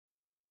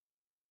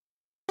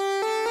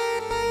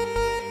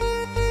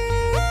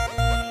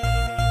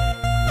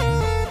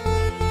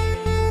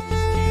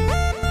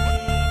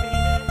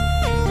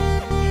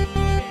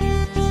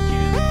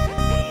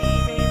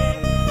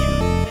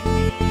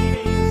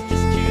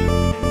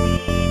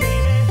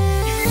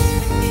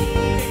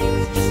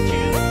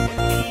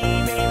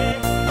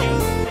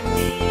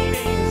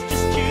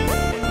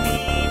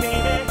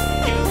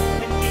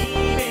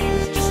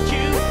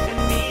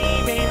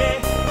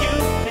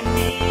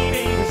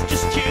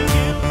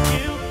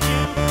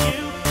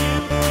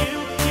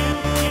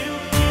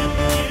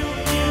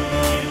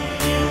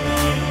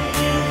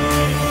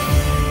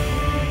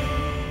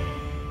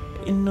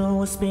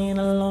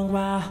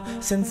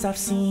since I've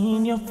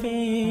seen your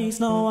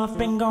face. No, I've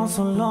been gone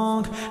so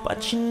long,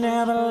 but you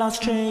never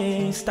lost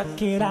trace.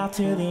 Stuck it out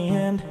to the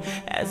end,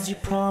 as you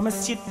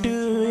promised you'd do.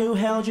 You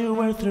held your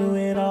word through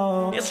it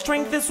all. Your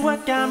strength is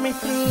what got me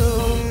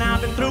through. And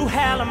I've been through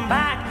hell and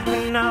back,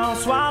 and I'll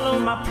swallow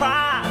my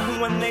pride.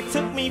 When they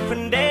took me for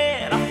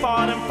dead, I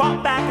fought and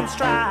fought back in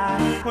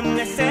stride. When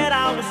they said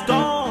I was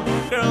gone,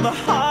 girl, the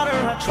harder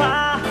I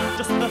try.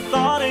 Just the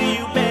thought of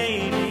you,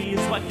 baby,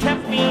 is what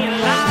kept me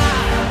alive.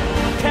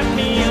 Kept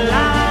me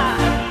alive.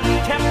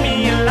 Kept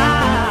me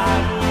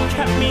alive.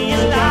 Kept me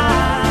alive.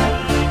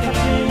 Kept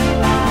me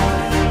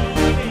alive.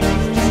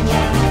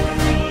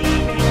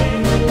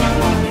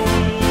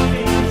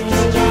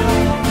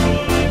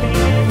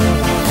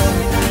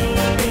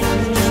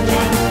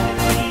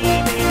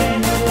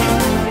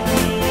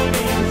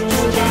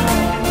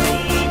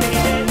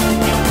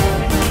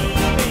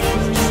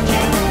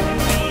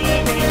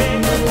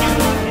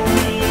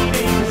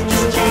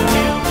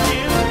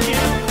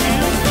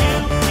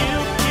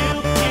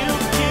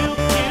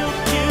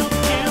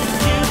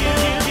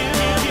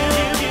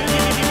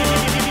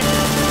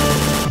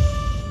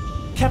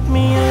 Kept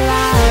me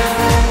alive.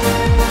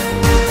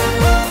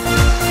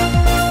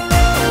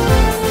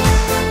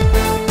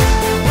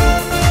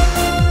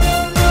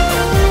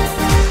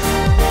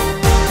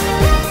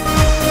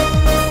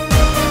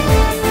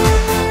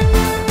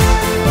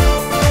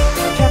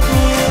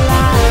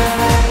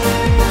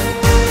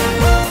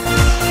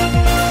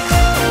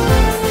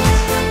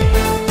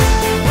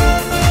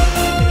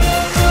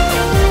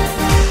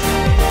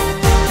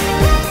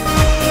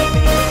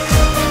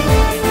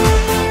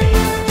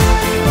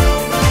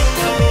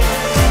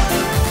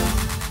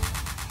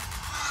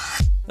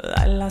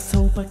 I lost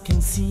hope, I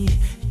can see.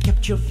 You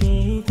kept your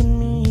faith in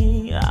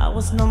me. I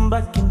was numb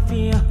but can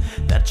feel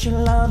that your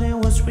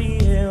loving was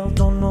real.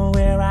 Don't know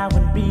where I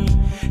would be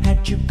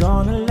had you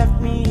gone and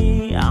left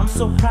me. I'm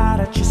so proud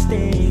that you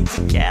stayed.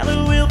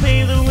 Together we'll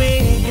pave the way.